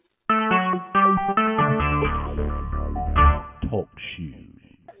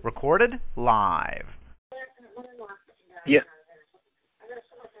recorded live. Yeah.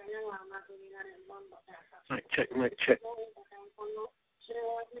 Mic check, mic check.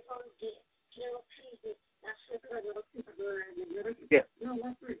 Yeah.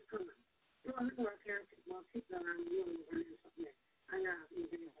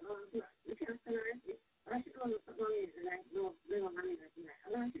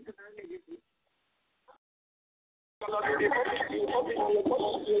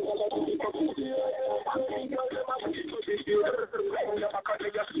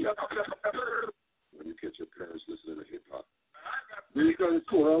 When you catch your parents listening to hip hop. Then you got to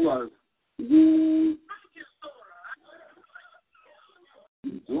score. I'm like, what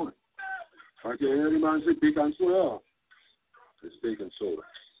you doing? I can hear any man say bake and soda. It's bake and soda.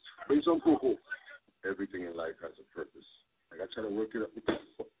 Bring some cocoa. Everything in life has a purpose. Like I try to work it up.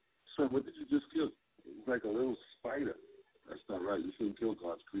 Son, what did you just kill? It's like a little spider. That's not right. You shouldn't kill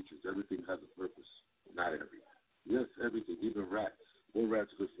God's creatures. Everything has a purpose. Not everything. Yes, everything. Even rats. What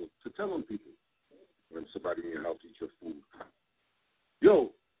rats good for? To tell on people when somebody in your house eats your food.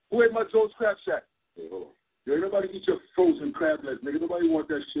 Yo, who ate my Joe's Crab Shack? Hey, hold on. Yo, ain't nobody eat your frozen crab legs, nigga. Nobody want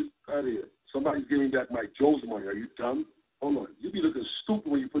that shit out of here. Somebody's giving back my Joe's money. Are you dumb? Hold on. You be looking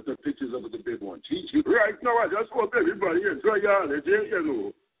stupid when you put the pictures up with the big one. Gigi. Right, no, I just want everybody enjoy your holiday, you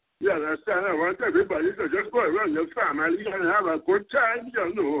know. You understand? I want everybody to just go around your family and have a good time,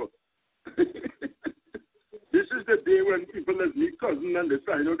 you know. This is the day when people let me cousin and they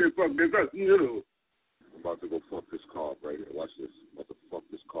find out they fuck their cousin, you know. I'm about to go fuck this car right here. Watch this. I'm about to fuck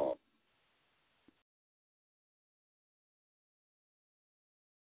this car.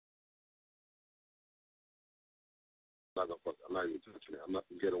 I'm not even touching it. I'm not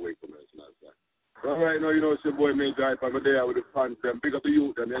going to get away from it. It's not that. All right, now you know it's your boy Major Hype. I'm there with the fans. Them big up the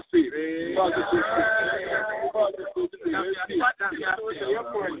youth and they see. Tell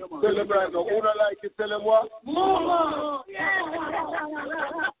them right now. Who don't like it? Tell them what? More!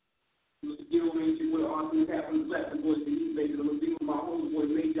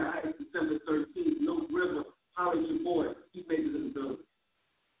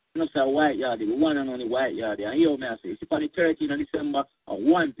 No, sir, white yard, the one and only white yard. And here, man, I say, it's on the 13th of December, and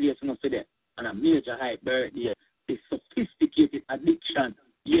one place, you know, for that. And a Major Hype birthday. The sophisticated addiction.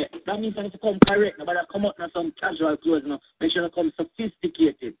 Yeah, that means I need to come correct. Nobody come out in some casual clothes, you know. Make sure I come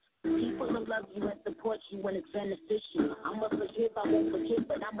sophisticated. People will love you and support you when it's beneficial. I'ma forgive, I won't forget,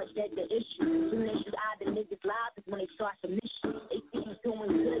 but I'ma shed the issue. Soon as you eye the niggas live is when they start to miss you. They see you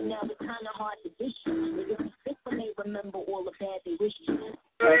doing good now, it's kinda hard to dish you. Niggas be sick when they remember all the bad they wish you.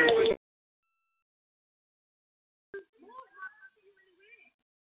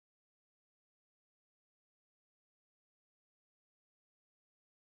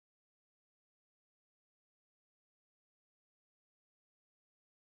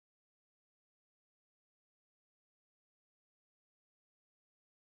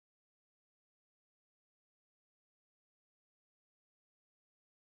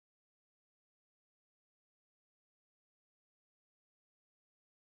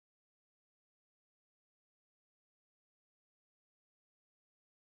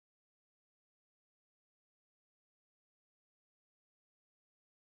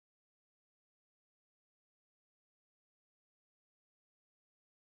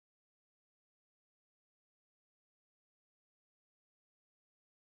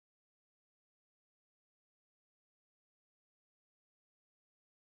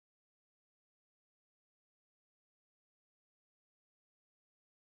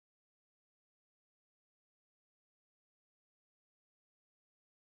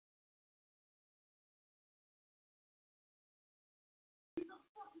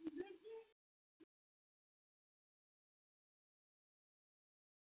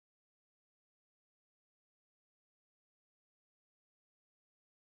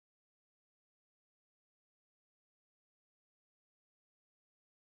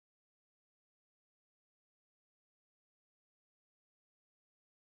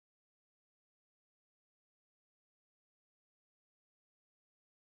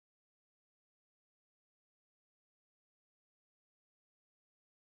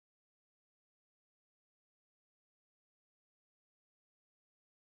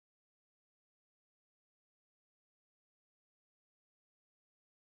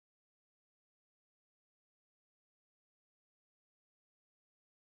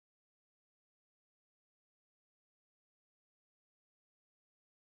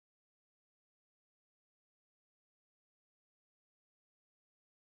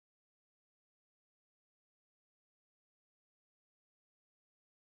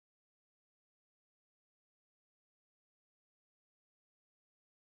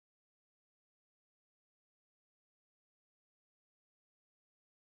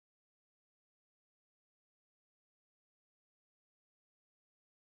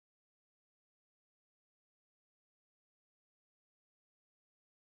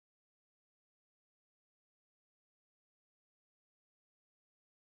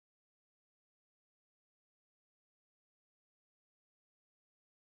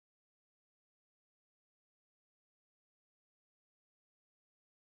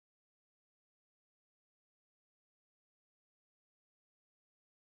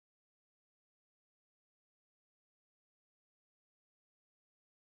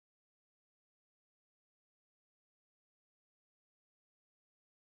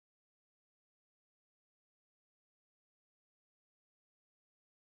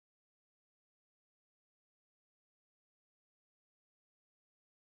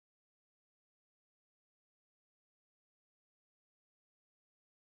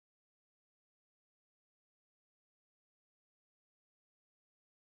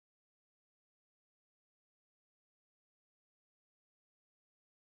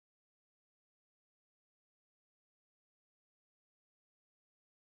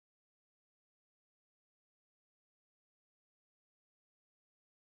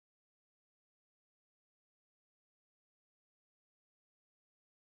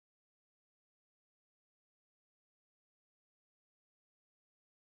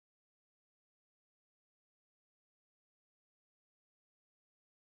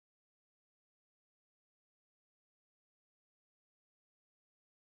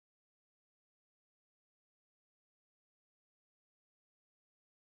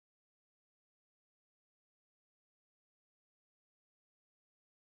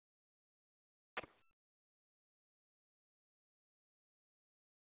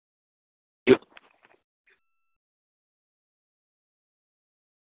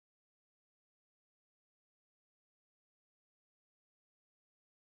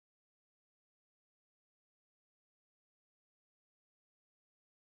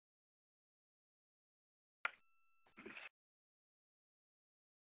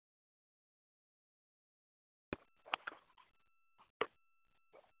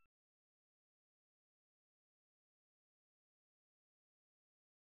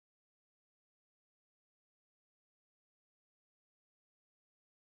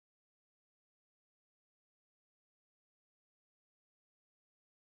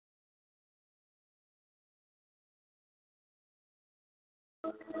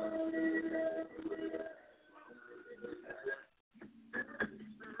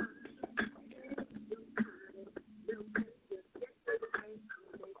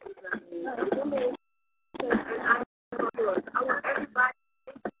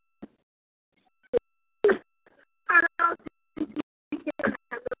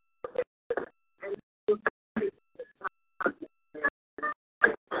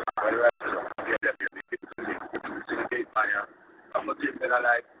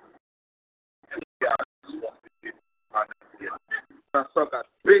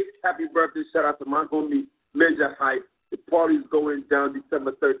 Big happy birthday shout out to my homie Major Hype. The party's going down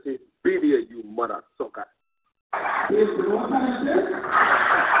December 13th. Be there, you mother sucker.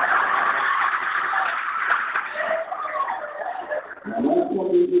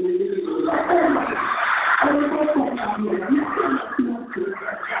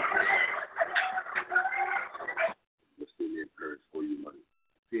 For you, money.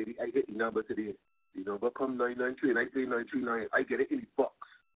 See, I get the number today. The number come 993 and I pay 939. I get it in the box.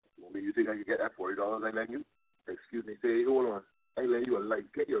 You think I can get that $40 I lend you? Excuse me, say, hold on. I lend you a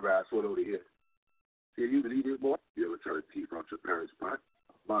light. Get your ass all over here. See, you believe it, boy? You ever try to teeth out your parents' pot?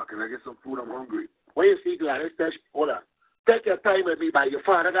 Ma, can I get some food? I'm hungry. When you see Gladys, hold on. Take your time with me, by your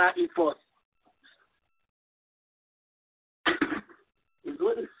father got to eat first. Is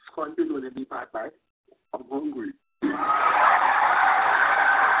what this country doing in the part, right? I'm hungry.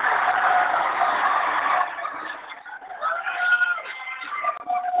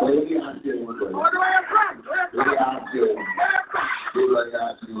 Let me ask you one question. Let me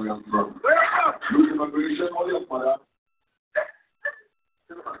ask you where I'm from. You immigration or your father?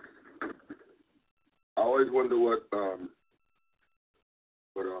 I always wonder what that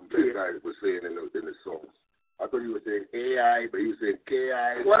guy was saying in the songs. I thought you were saying AI, but you said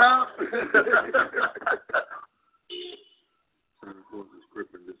KI. What up? Santa Claus is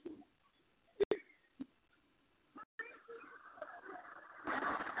gripping this one.